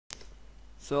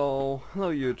So,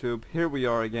 hello YouTube, here we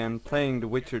are again playing The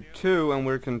Witcher 2 and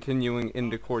we're continuing in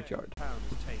the courtyard.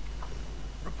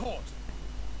 Report!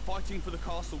 Fighting for the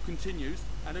castle continues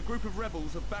and a group of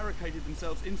rebels have barricaded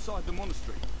themselves inside the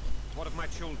monastery. What of my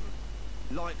children?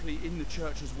 Likely in the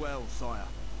church as well, sire.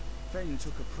 Fen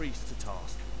took a priest to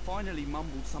task, finally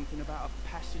mumbled something about a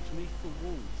passage beneath the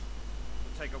walls.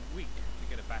 It'll take a week to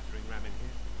get a battering ram in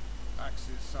here.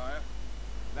 Axes, sire.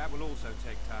 That will also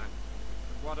take time.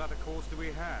 But what other course do we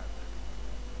have?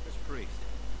 This priest.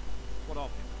 What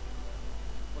of him?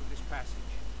 What of this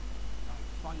passage? I'm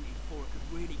fighting before it could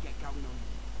really get going on.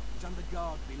 He's under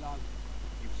guard below.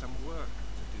 You've some work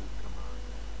to do,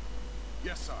 Commander.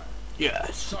 Yes, sire.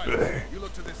 Yes. Silence. You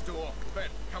look to this door. Ben,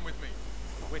 come with me.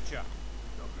 Witcher.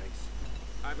 Your Grace.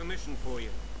 I've a mission for you,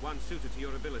 one suited to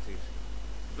your abilities.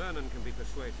 Vernon can be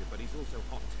persuasive, but he's also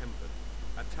hot-tempered,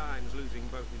 at times losing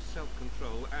both his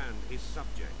self-control and his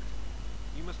subject.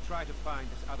 You must try to find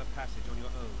this other passage on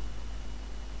your own.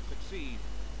 Succeed,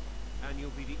 and you'll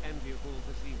be the envy of all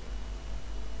this evening.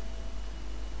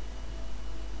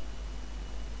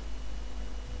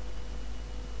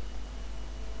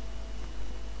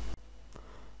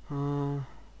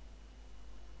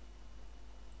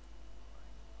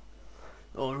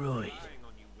 Alright. Relying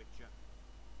on you, Witcher.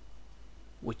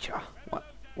 Witcher.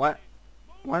 What?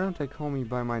 Why don't they call me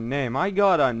by my name? I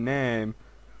got a name!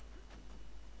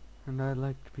 And I'd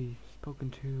like to be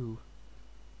spoken to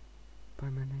by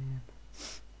my name.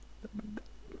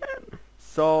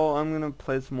 So, I'm gonna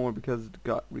play some more because it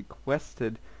got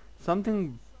requested.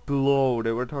 Something below.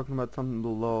 They were talking about something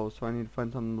below, so I need to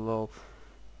find something below.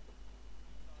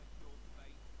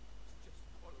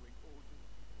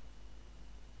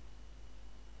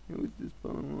 Who's this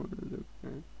bone?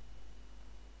 Okay.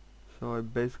 So I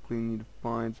basically need to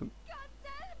find some.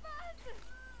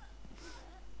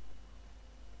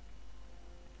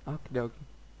 Okie dokie.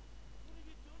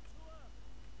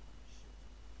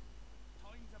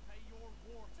 Time to pay your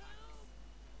war tax.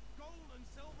 Gold and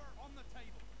silver on the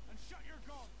table, and shut your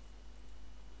guns.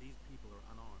 These people are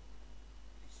unarmed.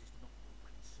 This is not your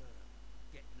concern.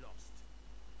 Get lost.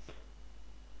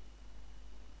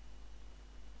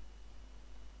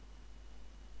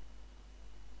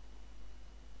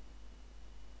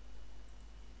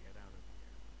 Get out of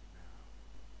here now.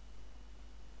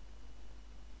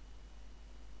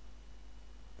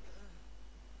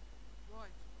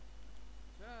 Right,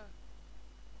 sir.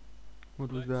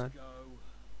 What was Let's that? go.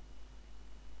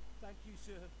 Thank you,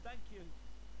 sir. Thank you.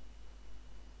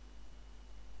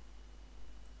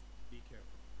 Be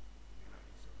careful. You may not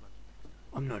be so lucky next time.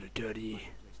 I'm not a dirty. Find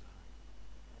a place to hide.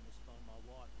 I must find my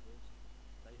wife first.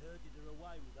 They herded her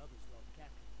away with others like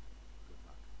cattle. Good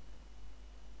luck.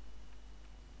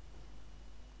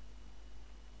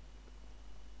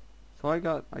 So I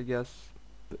got, I guess,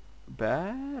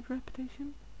 bad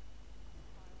reputation?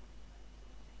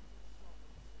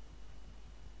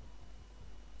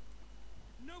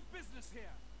 No business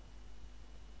here.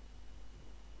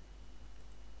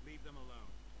 Leave them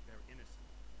alone. They're innocent.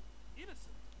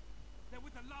 Innocent. They're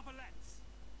with the lavalettes.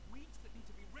 Weeds that need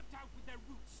to be ripped out with their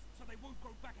roots so they won't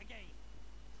grow back again.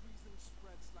 Treason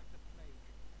spreads like the plague.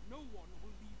 No one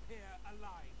will leave here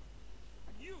alive.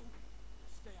 And you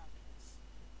stay out of this.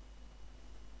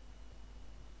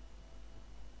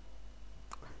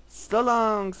 So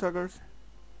long, suckers.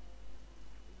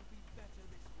 It'll be better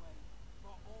this way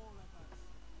for all of us.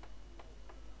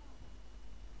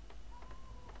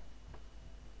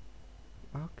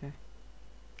 Okay.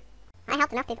 I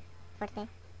helped enough people for today.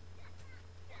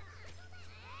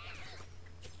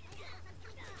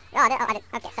 Oh, I did.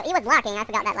 Okay, so he was blocking. I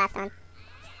forgot that last time.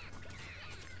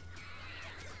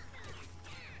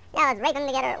 Yeah, I was raping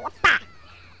together. Whoopah!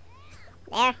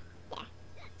 There. There.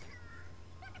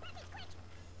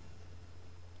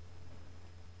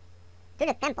 To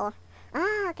the temple.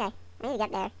 Oh, okay. I need to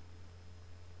get there.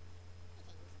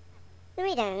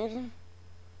 Greetings.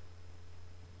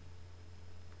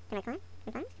 Can I climb? Can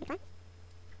I climb? Can I climb?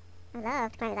 I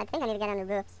love to climb. I think I need to get under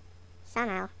roofs.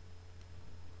 Somehow.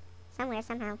 Somewhere,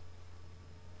 somehow.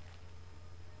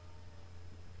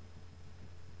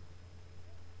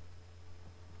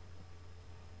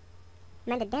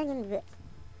 Mendelian roots.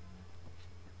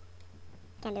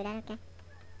 Can't do that, okay.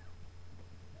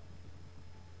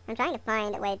 I'm trying to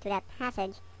find a way to that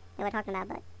passage that we're talking about,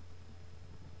 but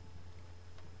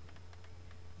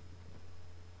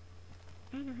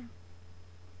I don't know how.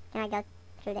 Can I go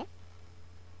through this?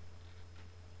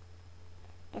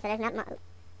 Okay, so there's not much.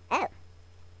 Oh!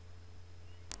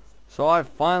 So I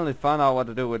finally found out what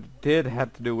to do. What it did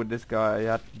have to do with this guy. I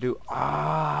had to do.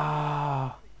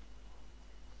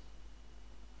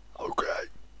 Okay.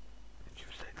 If you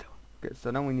say so. Okay,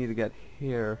 so now we need to get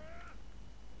here.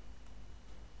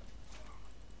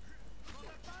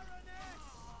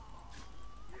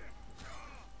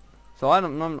 So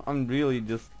I'm really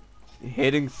just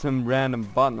hitting some random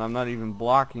button. I'm not even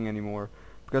blocking anymore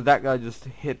because that guy just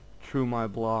hit through my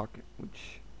block,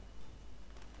 which...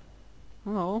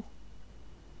 Hello.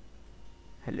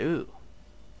 Hello.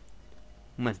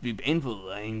 Must be painful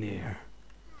lying there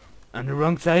on the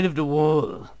wrong side of the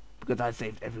wall because I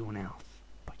saved everyone else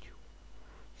but you.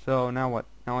 So now what?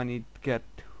 Now I need to get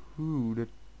to the...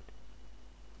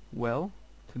 Well,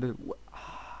 to the...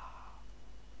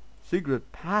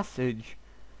 secret passage.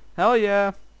 Hell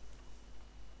yeah.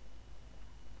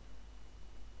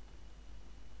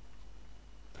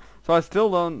 So I still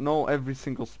don't know every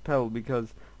single spell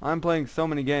because I'm playing so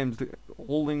many games.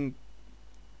 Holding...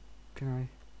 Can I...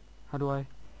 How do I...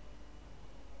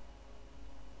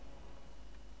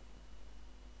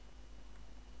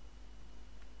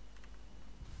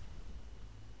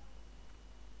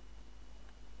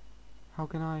 How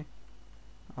can I...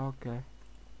 Okay.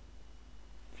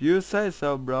 If you say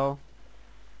so, bro.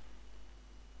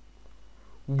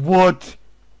 What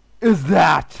is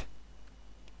that?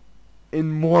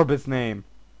 In Morbus name.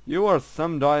 You are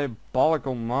some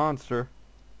diabolical monster.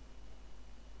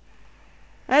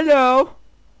 Hello!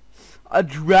 A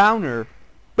drowner.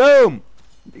 Boom!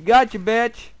 Gotcha,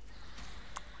 bitch!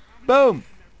 Boom!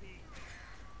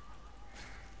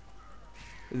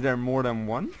 Is there more than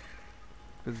one?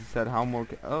 Because he said how more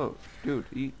oh, dude,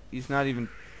 he's not even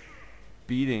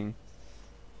beating.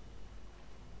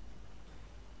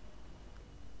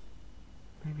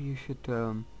 Maybe you should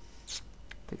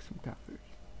take some coffee.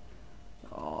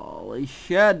 Holy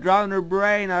shit, drowner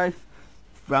brain! I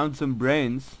found some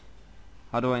brains.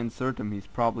 How do I insert him? He's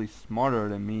probably smarter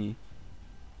than me.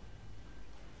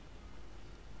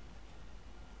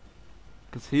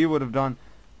 Because he would have done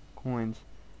coins.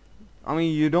 I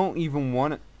mean, you don't even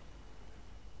want it.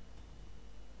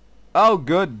 Oh,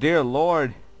 good dear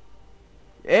lord.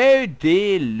 Oh,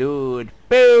 dear lord.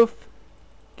 Poof!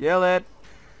 Kill it.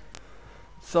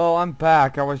 So, I'm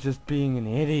back. I was just being an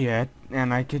idiot.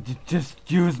 And I could just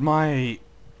use my...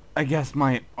 I guess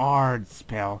my Ard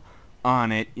spell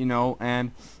on it, you know.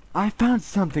 And I found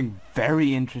something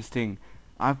very interesting.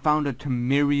 I found a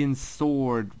Temerian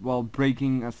sword while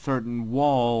breaking a certain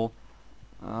wall.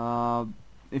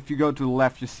 If you go to the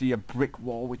left, you see a brick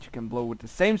wall which you can blow with the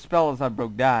same spell as I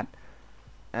broke that.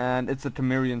 And it's a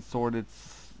Temerian sword.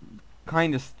 It's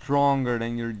kind of stronger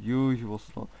than your usual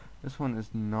sword. This one is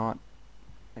not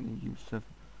any use of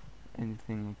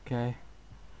anything. Okay.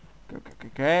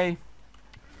 Okay.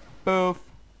 Boof.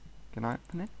 Can I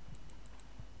open it?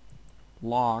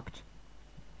 Locked.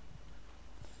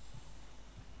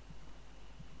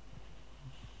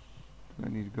 I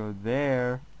need to go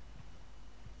there.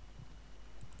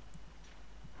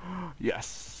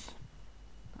 Yes.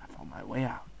 I found my way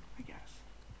out, I guess.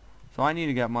 So I need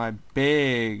to get my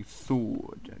big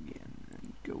sword again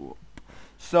and go up.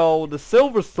 So the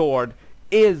silver sword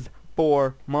is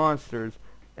for monsters,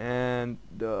 and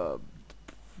the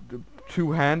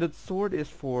two-handed sword is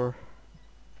for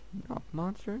not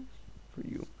monsters, for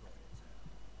you.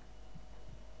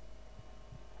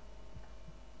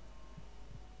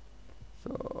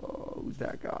 So who's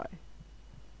that guy?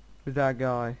 Who's that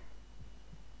guy?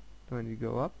 Do I need to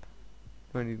go up?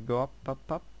 Do I need to go up,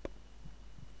 up, up?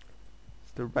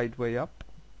 It's the right way up.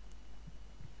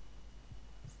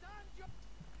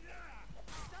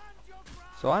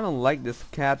 So I don't like this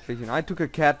cat vision. I took a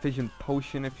cat vision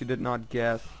potion, if you did not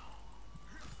guess.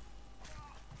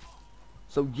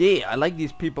 So yeah, I like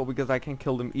these people because I can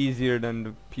kill them easier than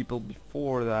the people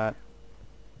before that.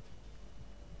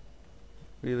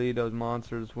 Really, those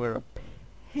monsters were a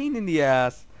pain in the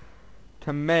ass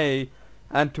to me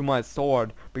and to my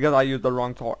sword because I used the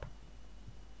wrong sword.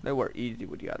 They were easy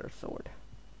with the other sword.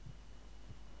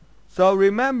 So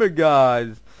remember,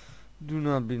 guys, do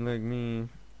not be like me.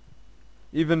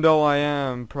 Even though I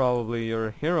am probably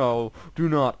your hero, do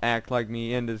not act like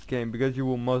me in this game because you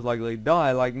will most likely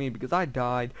die like me because I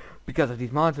died because of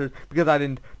these monsters because I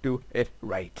didn't do it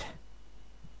right.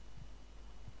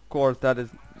 Of course, that is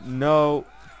no...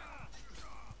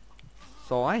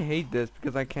 So I hate this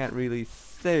because I can't really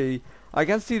see. I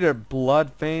can see their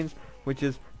blood veins, which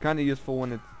is kind of useful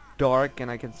when it's dark and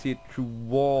I can see it through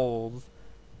walls.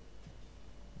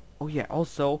 Oh yeah,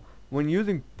 also, when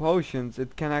using potions,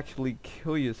 it can actually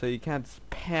kill you, so you can't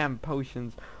spam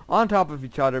potions on top of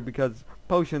each other because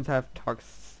potions have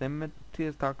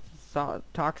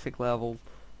toxic levels.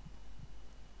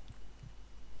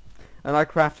 And I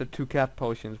crafted 2 cat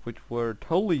potions, which were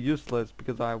totally useless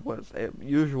because I was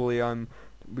usually I'm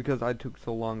because I took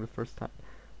so long the first time.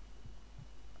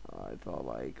 I thought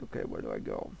like, okay, where do I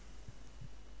go?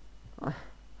 How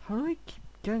do I keep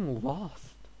getting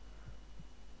lost?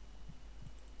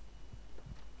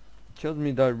 Shows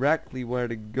me directly where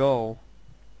to go.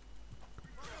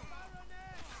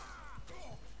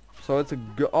 So it's a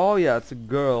oh yeah, it's a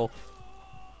girl.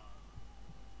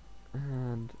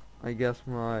 And I guess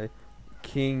my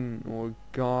king or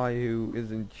guy who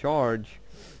is in charge,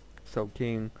 so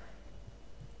king,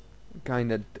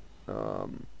 kinda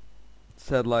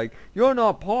said like, you're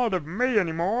not part of me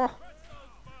anymore.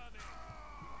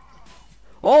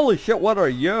 Holy shit, what are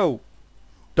you?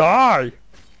 Die!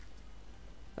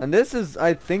 And this is,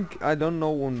 I think, I don't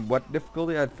know on what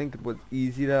difficulty, I think it was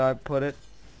easy that I put it.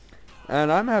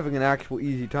 And I'm having an actual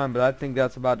easy time, but I think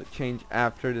that's about to change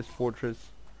after this fortress.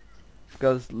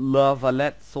 Because La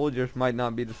Valette soldiers might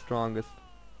not be the strongest.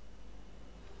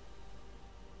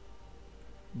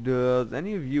 Does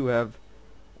any of you have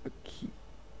a key?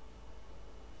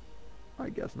 I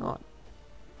guess not.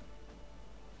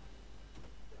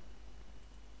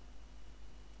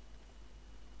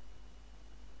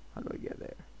 How do I get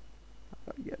there?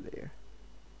 How do I get there?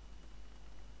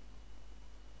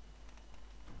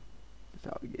 That's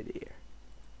how we get here.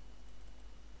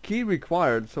 Key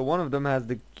required, so one of them has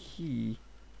the key.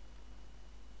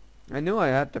 I knew I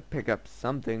had to pick up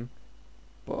something,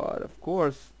 but of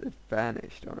course it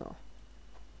vanished. Oh no.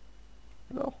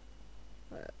 Hello.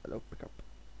 Hello, pick up.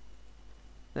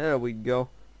 There we go.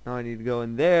 Now I need to go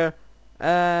in there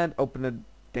and open the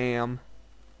damn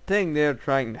thing they're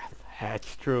trying to hatch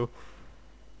through.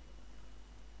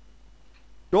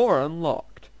 Door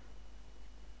unlocked.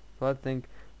 So I think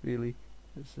really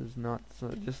this is not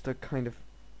just a kind of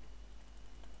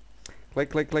click,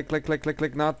 click, click, click, click, click,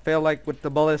 click, not fail like with the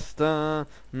ballista,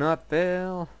 not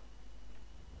fail.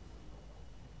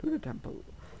 To the temple.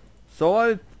 So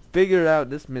I figured out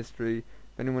this mystery.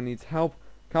 If anyone needs help,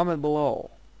 comment below.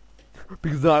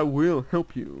 Because I will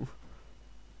help you.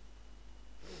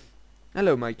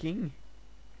 Hello, my king.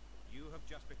 You have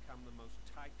just become the most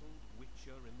titled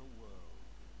witcher in the world.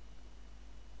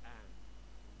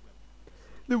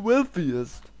 And The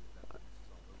wealthiest.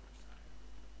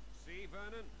 see,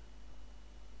 Vernon?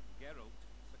 Geralt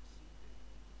succeeded.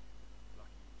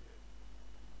 Lucky you did.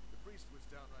 The priest was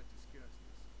downright discourteous.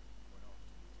 Went off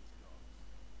to meet his gods.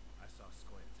 I saw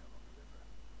Scoia'tael on the river.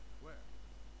 Where?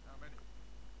 How many?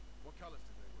 What colors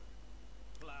did they wear?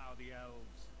 Plough the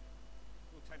elves.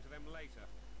 We'll tend to them later.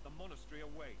 The monastery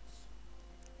awaits.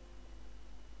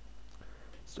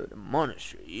 So the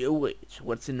monastery awaits.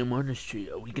 What's in the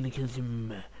monastery? Are we gonna kill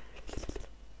some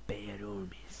bad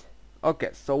armies? Okay,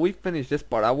 so we finished this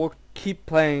part. I will keep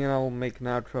playing and I will make an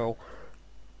outro.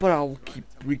 But I'll keep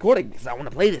recording because I want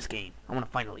to play this game. I want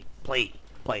to finally play.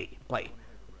 While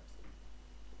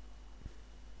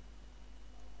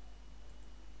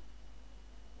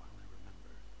I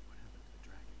remember what happened to the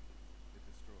dragon. It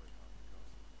destroyed half the castle.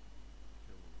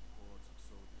 Killed hordes of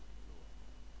soldiers and flew off.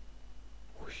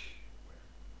 Whoosh. Where?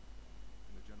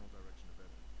 In the general direction of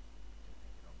Edward. I think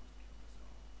it almost killed us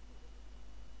all.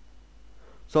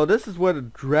 So this is where the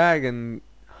dragon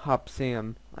hops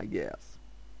in, I guess.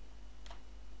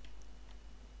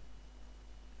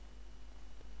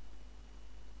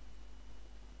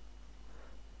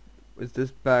 Is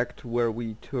this back to where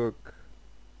we took...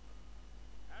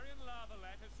 Arian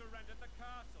Lavalette has surrendered the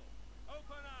castle.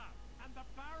 Open up! And the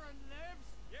Baron lives?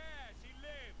 Yes, he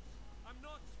lives. I'm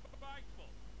not spiteful.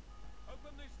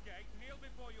 Open this gate, kneel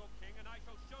before your king, and I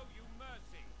shall show you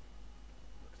mercy.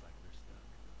 Looks like we're stuck.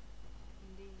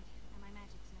 Indeed, and my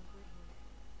magic's no good here.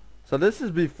 So this is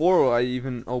before I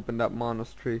even opened up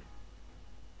monastery.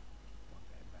 Want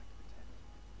to head back to the tent?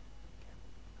 The camp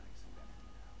will be nice and empty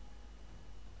now.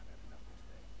 I've had enough for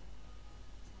today.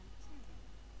 Tempting.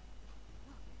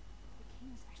 Look, the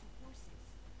king's special forces.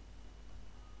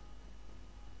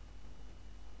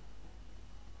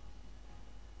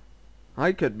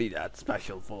 I could be that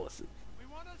special forces. We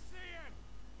want to see him!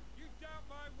 You doubt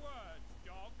my words,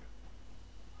 dog!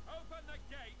 Open the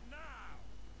gate now!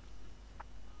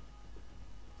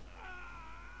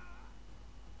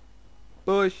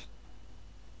 Bush.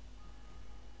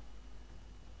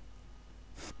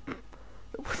 It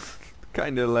was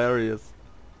kind of hilarious.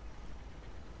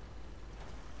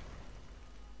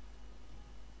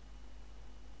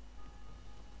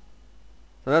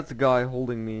 So that's the guy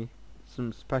holding me.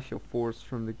 Some special force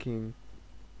from the king.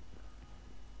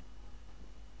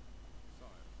 Sire,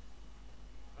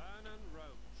 Vernon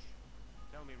Roach.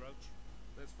 Tell me, Roach.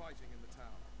 there's fighting in the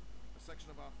town. A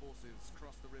section of our forces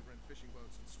crossed the river in fishing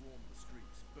boats and swarmed the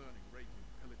streets, burning, raping,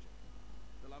 pillaging.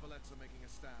 The Lavalettes are making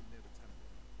a stand near the temple.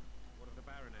 What of the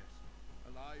Baroness?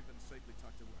 Alive and safely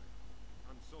tucked away.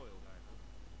 Unsoiled, I hope.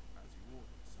 As you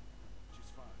ordered, son.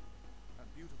 She's fine. And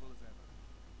beautiful as ever.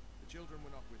 The children were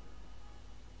not with her.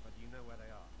 But you know where they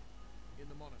are. In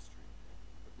the monastery.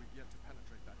 But we've yet to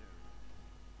penetrate that area.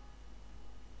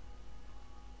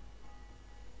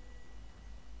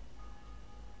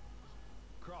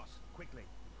 Cross, quickly.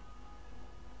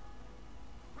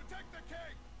 Protect the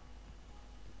king!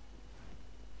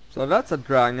 So that's a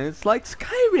dragon. It's like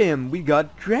Skyrim. We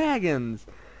got dragons.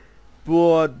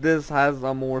 But this has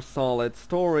a more solid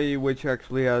story, which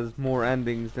actually has more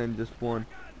endings than just one.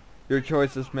 Your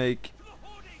choices make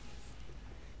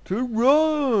to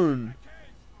run.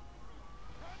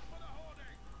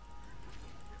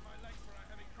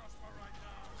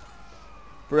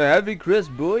 For a heavy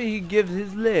crossbow, he gives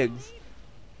his legs.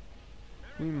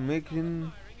 We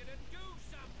making.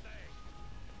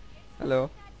 Hello.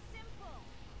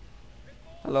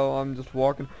 Hello, I'm just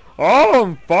walking. Oh,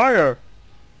 I'm on fire!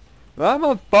 I'm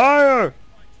on fire!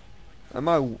 Am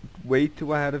I way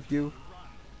too ahead of you?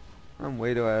 I'm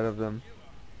way too ahead of them.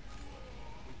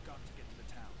 We've got to get to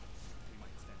the town. We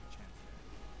might stand a chance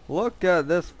there. Look at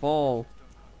this fall.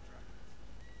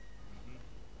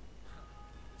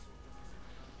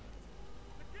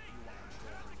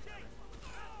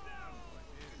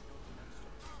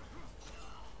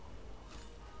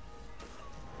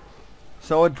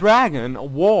 So a dragon, a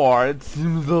war, it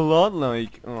seems a lot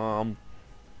like,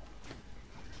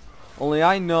 only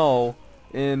I know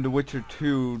in The Witcher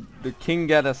 2, the king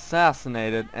get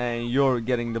assassinated and you're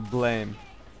getting the blame.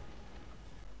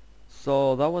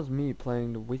 So that was me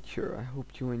playing The Witcher. I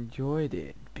hope you enjoyed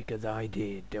it, because I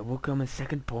did. There will come a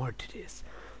second part to this.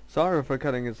 Sorry for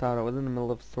cutting this out. I was in the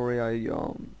middle of a story.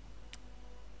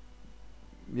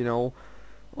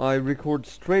 I record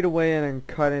straight away and then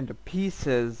cut into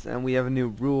pieces, and we have a new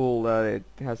rule that it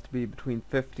has to be between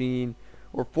 15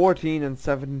 or 14 and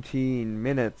 17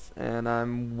 minutes, and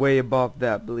I'm way above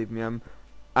that, believe me. I'm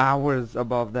hours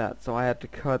above that, so I had to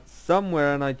cut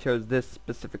somewhere, and I chose this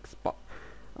specific spot.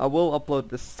 I will upload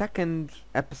the second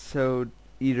episode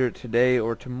either today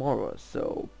or tomorrow,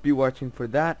 so be watching for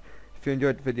that. If you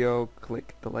enjoyed the video,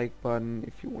 click the like button.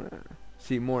 If you want to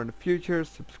see more in the future,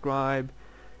 subscribe.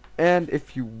 And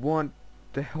if you want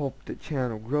to help the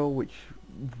channel grow, which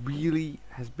really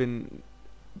has been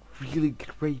really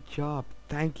great job,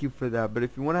 thank you for that. But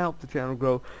if you want to help the channel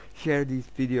grow, share these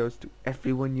videos to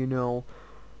everyone you know.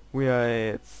 We are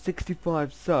at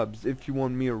 65 subs. If you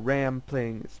want me or Ram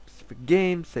playing a specific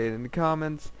game, say it in the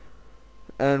comments.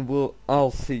 And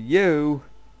I'll see you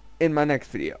in my next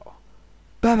video.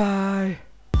 Bye bye.